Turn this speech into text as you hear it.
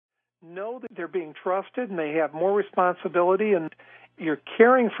know that they're being trusted and they have more responsibility, and you're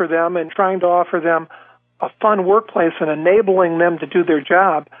caring for them and trying to offer them a fun workplace and enabling them to do their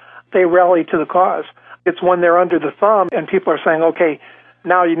job, they rally to the cause. It's when they're under the thumb and people are saying, okay,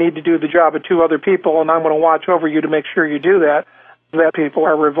 now you need to do the job of two other people, and I'm going to watch over you to make sure you do that, that people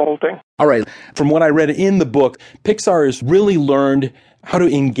are revolting. All right. From what I read in the book, Pixar has really learned how to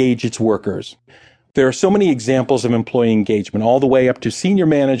engage its workers. There are so many examples of employee engagement, all the way up to senior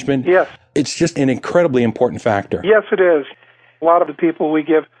management. Yes. It's just an incredibly important factor. Yes, it is. A lot of the people we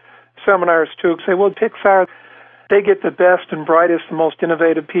give seminars to say, well, Pixar, they get the best and brightest and most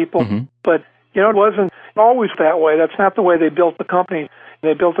innovative people. Mm-hmm. But, it wasn't always that way. That's not the way they built the company.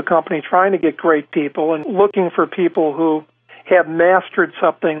 They built the company trying to get great people and looking for people who have mastered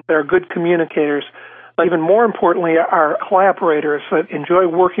something, that are good communicators. But even more importantly, are collaborators that enjoy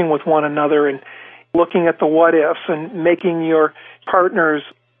working with one another and looking at the what-ifs and making your partners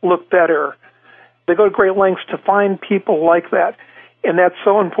look better. They go to great lengths to find people like that, and that's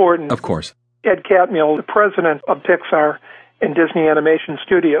so important. Of course. Ed Catmull, the president of Pixar and Disney Animation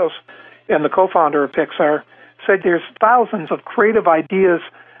Studios and the co-founder of Pixar, said there's thousands of creative ideas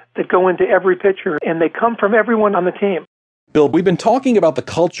that go into every picture, and they come from everyone on the team. Bill, we've been talking about the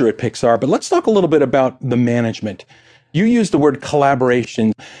culture at Pixar, but let's talk a little bit about the management. You used the word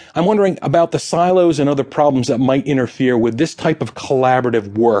collaboration. I'm wondering about the silos and other problems that might interfere with this type of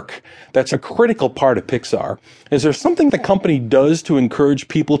collaborative work that's a critical part of Pixar. Is there something the company does to encourage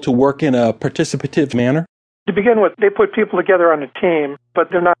people to work in a participative manner? To begin with, they put people together on a team, but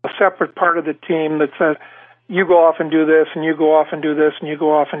they're not a separate part of the team that says, you go off and do this, and you go off and do this, and you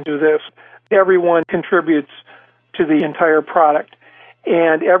go off and do this. Everyone contributes to the entire product.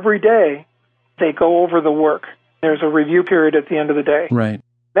 And every day, they go over the work. There's a review period at the end of the day. Right.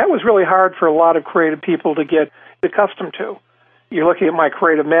 That was really hard for a lot of creative people to get accustomed to. You're looking at my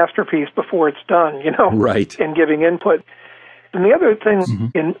creative masterpiece before it's done, right, and giving input. And the other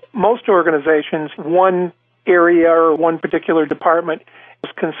thing, in most organizations, one area or one particular department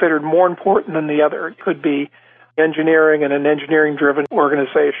is considered more important than the other. It could be engineering and an engineering-driven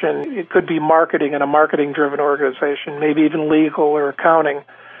organization. It could be marketing and a marketing-driven organization, maybe even legal or accounting.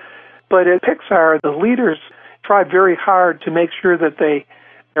 But at Pixar, the leaders try very hard to make sure that they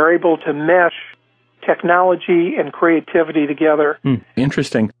are able to mesh technology and creativity together.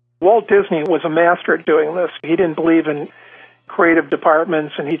 Interesting. Walt Disney was a master at doing this. He didn't believe in creative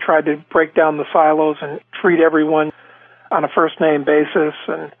departments, and he tried to break down the silos and treat everyone on a first-name basis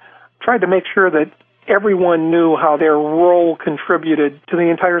and tried to make sure that everyone knew how their role contributed to the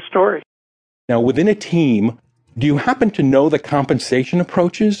entire story. Now, within a team, do you happen to know the compensation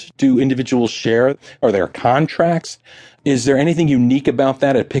approaches? Do individuals share? Are there contracts? Is there anything unique about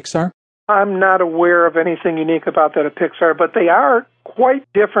that at Pixar? I'm not aware of anything unique about that at Pixar, but they are quite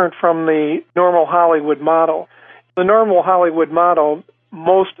different from the normal Hollywood model. The normal Hollywood model,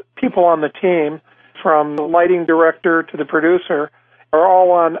 most people on the team, from the lighting director to the producer, are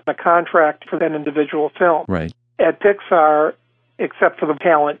all on a contract for that individual film. Right. At Pixar, except for the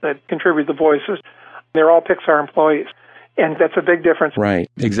talent that contribute the voices, they're all Pixar employees. And that's a big difference. Right,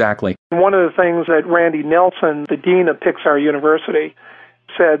 exactly. One of the things that Randy Nelson, the dean of Pixar University,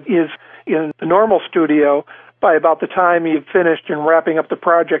 said is in the normal studio, by about the time you've finished and wrapping up the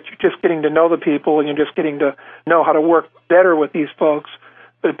project, you're just getting to know the people and you're just getting to know how to work better with these folks.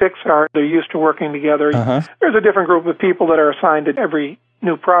 But at Pixar, they're used to working together. There's a different group of people that are assigned to every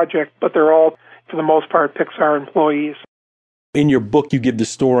new project, but they're all, for the most part, Pixar employees. In your book, you give the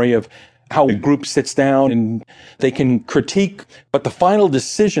story of how a group sits down and they can critique, but the final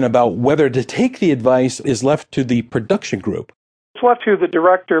decision about whether to take the advice is left to the production group. It's left to the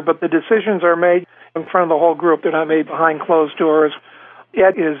director, but the decisions are made in front of the whole group. They're not made behind closed doors.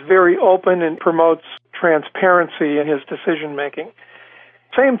 Ed is very open and promotes transparency in his decision-making.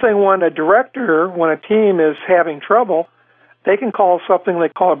 Same thing when a director, when a team is having trouble, they can call something they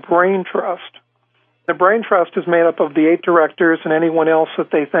call a brain trust. The brain trust is made up of the 8 directors and anyone else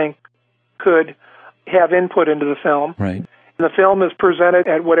that they think could have input into the film. Right. And the film is presented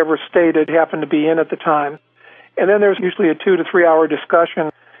at whatever state it happened to be in at the time. And then there's usually a 2 to 3 hour discussion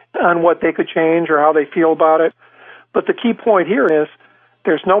on what they could change or how they feel about it. But the key point here is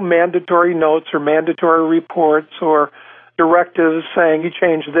there's no mandatory notes or mandatory reports or directives saying you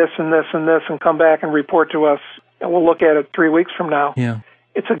change this and this and this and come back and report to us and we'll look at it 3 weeks from now. Yeah.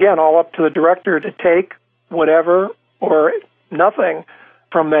 It's, again, all up to the director to take whatever or nothing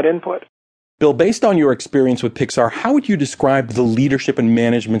from that input. Bill, based on your experience with Pixar, how would you describe the leadership and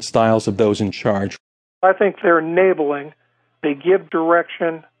management styles of those in charge? I think they're enabling. They give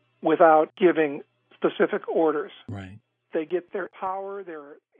direction without giving specific orders. Right. They get their power, their